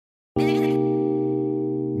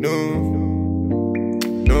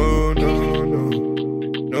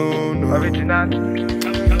Original.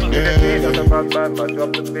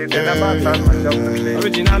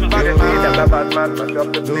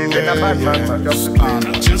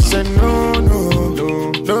 Just say no, no,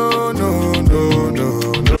 no, no, no, no,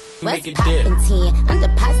 no. What's poppin' 10? I'm the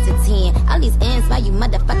pasta 10. All these ends, why you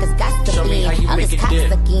motherfuckers got to be? I'm just cops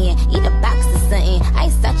again. Eat a box or something. I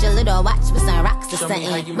such a little watch with some rocks or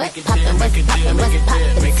something. What's poppin', what's poppin', what's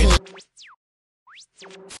poppin' 10?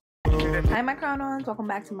 Hi my crowners, welcome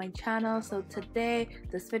back to my channel. So today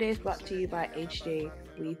this video is brought to you by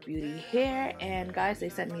HjWeaveBauty hair, and guys, they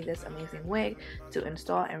sent me this amazing wig to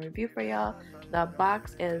install and review for y'all. The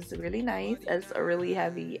box is really nice, it's really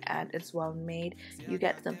heavy, and it's well made. You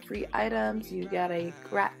get some free items. You get a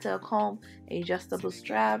rat tail comb, adjustable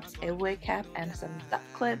straps, a wig cap, and some duck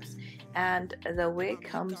clips, and the wig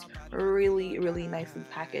comes really nicely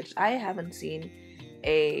packaged. I haven't seen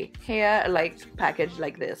a hair package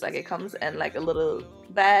like this. Like, it comes in like a little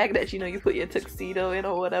bag that you put your tuxedo in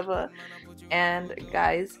or whatever. And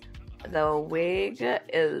guys, the wig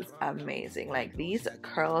is amazing. Like, these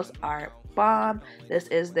curls are bomb. This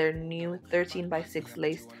is their new 13x6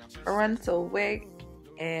 lace frontal wig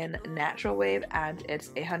in natural wave, and it's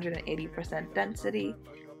 180% density,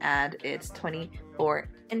 and it's 24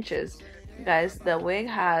 inches. Guys, the wig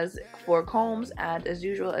has 4 combs and, as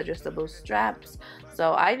usual, adjustable straps.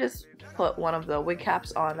 So I just put one of the wig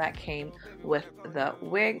caps on that came with the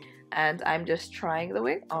wig, and I'm just trying the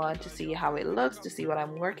wig on to see how it looks, to see what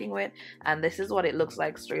I'm working with. And this is what it looks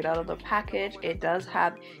like straight out of the package. It does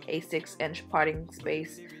have a 6-inch parting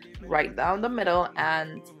space right down the middle,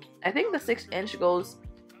 and I think the 6-inch goes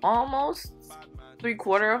almost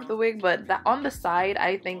 3/4 of the wig, but on the side,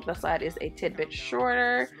 I think the side is a tidbit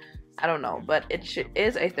shorter. I don't know, but it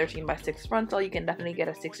is a 13x6 frontal. You can definitely get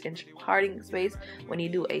a 6-inch parting space when you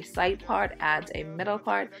do a side part and a middle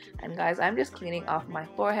part. And guys, I'm just cleaning off my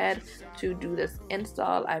forehead to do this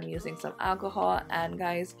install. I'm using some alcohol, and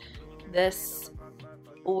guys, this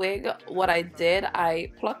wig, what I did,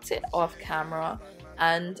 I plucked it off camera,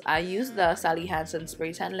 and I used the Sally Hansen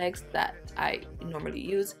spray tan legs that I normally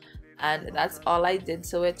use, and that's all I did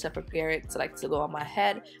to it to prepare it to go on my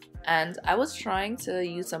head. And I was trying to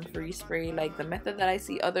use some free spray, like the method that I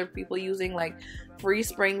see other people using, like free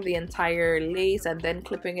spraying the entire lace and then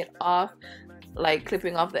clipping it off, like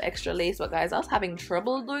clipping off the extra lace. But guys, I was having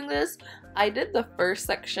trouble doing this. I did the first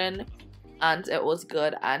section and it was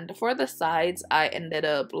good, and for the sides I ended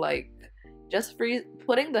up like just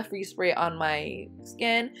putting the free spray on my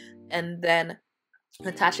skin and then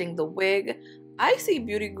attaching the wig. I see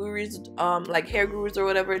beauty gurus, like hair gurus or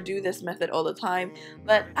whatever, do this method all the time,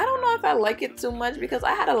 but I don't know if I like it too much because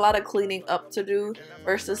I had a lot of cleaning up to do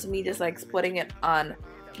versus me just like putting it on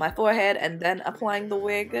my forehead and then applying the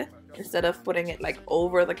wig instead of putting it like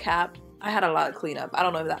over the cap. I had a lot of cleanup. I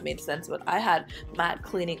don't know if that made sense, but I had mad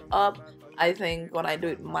cleaning up. I think when I do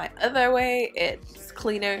it my other way, it's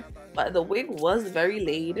cleaner, but the wig was very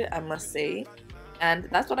laid, I must say, and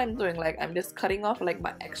that's what I'm doing. Like, I'm just cutting off like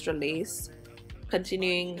my extra lace,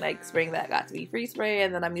 continuing like spraying that got to be free spray,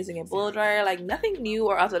 and then I'm using a blow dryer. Like, nothing new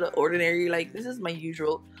or out of the ordinary. Like, this is my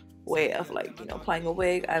usual way of like applying a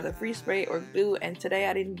wig, either free spray or glue. And today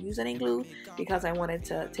I didn't use any glue because I wanted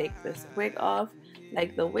to take this wig off.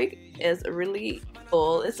 Like, the wig is really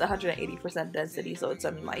full. It's 180% density, so it's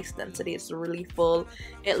a nice density. It's really full.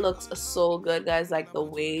 It looks so good, guys. Like, the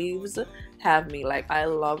waves have me. Like, I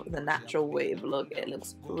love the natural wave look. It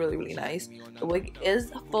looks really nice. The wig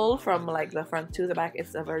is full from like the front to the back.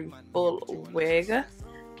 It's a very full wig.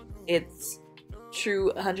 It's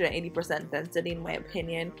true 180% density in my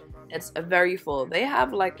opinion. It's very full. They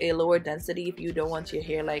have like a lower density if you don't want your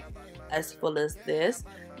hair like as full as this.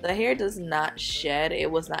 The hair does not shed. It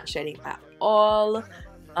was not shedding at all.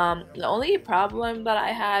 The only problem that I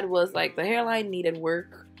had was like the hairline needed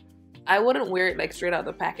work. I wouldn't wear it like straight out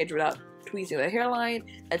the package without tweezing the hairline.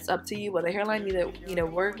 It's up to you, but the hairline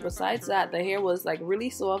needed work. Besides that, the hair was like really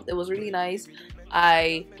soft. It was really nice.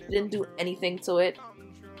 I didn't do anything to it.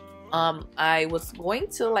 I was going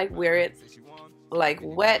to like wear it like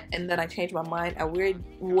wet, and then I changed my mind. I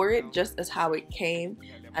wore it just as how it came,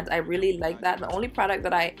 and I really like that. The only product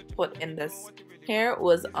that I put in this hair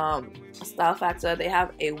was Style Factor. They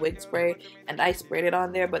have a wig spray, and I sprayed it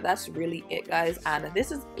on there, but that's really it, guys. And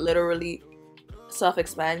this is literally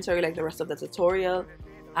self-explanatory like the rest of the tutorial.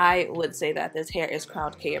 I would say that this hair is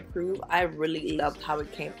Crowned K approved. I really loved how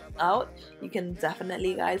it came out. You can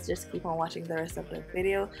definitely, guys, just keep on watching the rest of the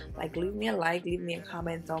video. Like, leave me a like, leave me a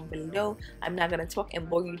comment down below. I'm not gonna talk and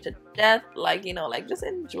bore you to death. Like, you know, like, just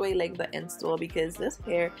enjoy like the install, because this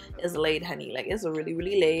hair is laid, honey. Like, it's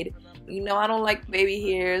really laid. You know, I don't like baby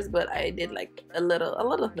hairs, but I did like a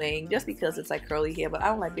little thing just because it's like curly hair. But I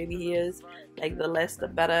don't like baby hairs. Like, the less the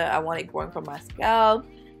better. I want it growing from my scalp.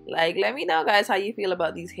 Like, let me know, guys, how you feel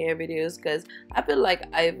about these hair videos, because I feel like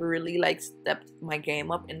I've really like stepped my game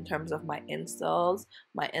up in terms of my installs.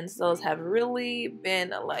 My installs have really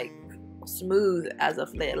been like smooth as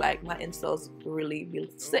of late. Like, my installs really be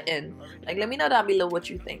sitting. Like, let me know down below what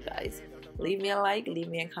you think, guys. Leave me a like, leave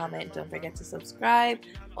me a comment, don't forget to subscribe.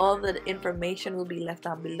 All the information will be left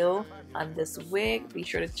down below on this wig. Be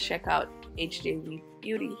sure to check out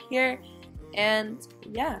HjWeaveBauty here, and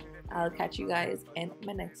yeah, I'll catch you guys in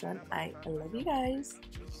my next one. I love you guys.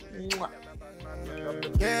 Mwah.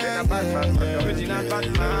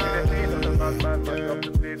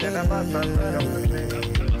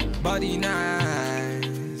 Body nice.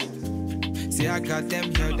 See, I got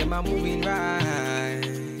them here, them are moving right.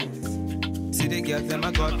 See the girls, them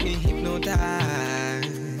I got me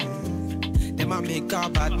hypnotized. Them I make a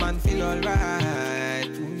bad man feel alright.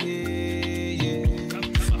 Ooh, yeah.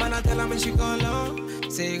 Man, I tell her when she go low.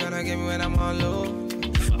 Say you gonna get me when I'm all low.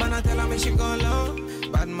 Man, I tell her when she go low.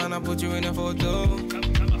 Bad man, I put you in a photo.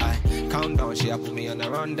 I count down, she a put me on a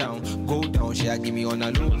rundown. Go down, she a give me on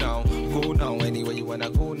a low now. Go now, anywhere you wanna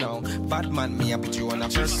go now. Bad man, me I put you on a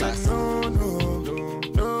first class. No.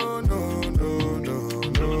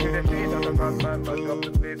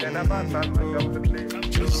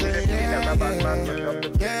 Just say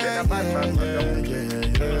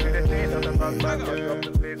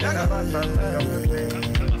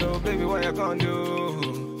So baby, what you gonna do?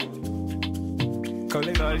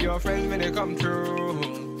 Calling all your friends when they come through.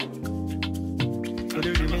 So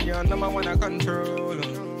you give me your number one I control.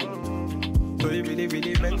 So you really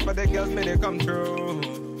meant for the girls when they come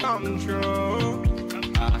through. Come true.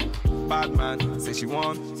 Bad man, say she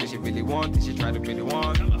want, say she really want, say she try to be the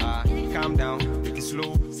one. Calm down, take it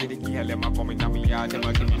slow. Say the girl, let my come in on me yard, them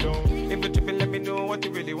I give me low. If you tripping, let me know what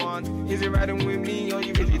you really want. Is it riding with me or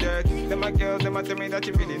you really dirt? Them my girls, them I tell me that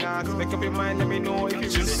you really not. Make up your mind, let me know if you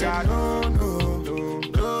really got. no.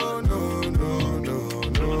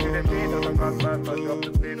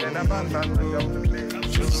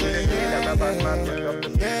 Just say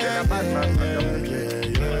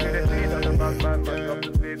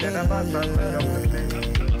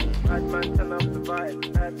Batman, turn up the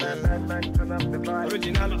vibe. Batman, turn up the vibe.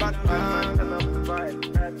 Original Batman, turn up the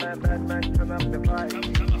vibe. Batman, turn up the vibe.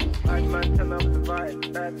 Batman, turn up the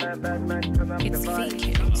vibe. Batman, turn up the vibe.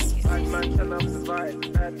 Batman, turn up the vibe.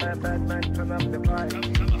 Batman, turn up the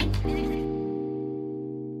vibe.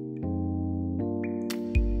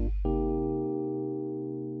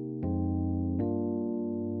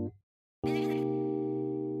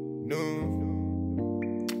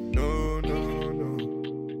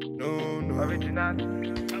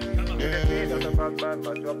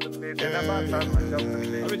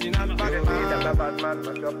 Original.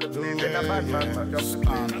 Original Batman.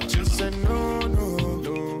 Just say no.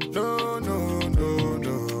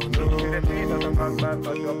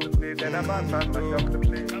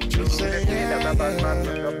 Just say Original Batman.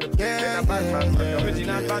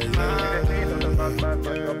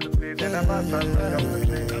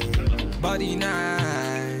 Body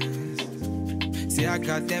nice. See, I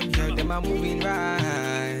got them here, them are moving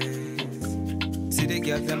right. See the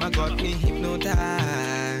girls, them I got me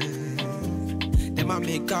hypnotized. Them I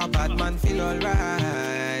make a bad man feel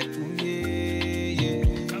alright. Ooh, yeah.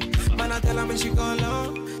 Man, I tell her when she go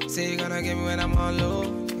low. Say you gonna get me when I'm all low.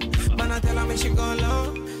 Man, I tell her when she go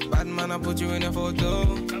low. Bad man, I put you in a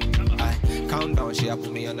photo. I count down, she a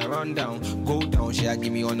put me on a rundown. Go down, she a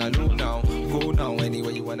give me on a low now. Go now,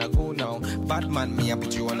 anywhere you wanna go now. Bad man, me I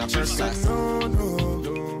put you on a first class. no.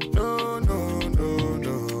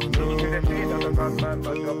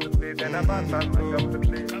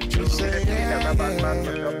 Just say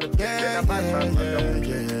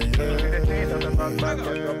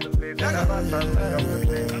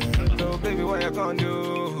So baby, what you gonna do?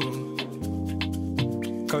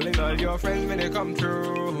 Calling all your friends when they come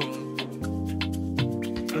through.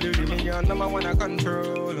 So you give me your number one I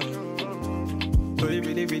control. So you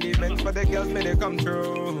really meant for the girls when they come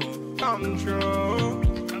through. Come true.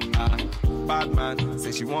 Bad man,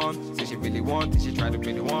 say she want, say she really want, say she try to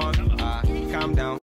be the one. Calm down.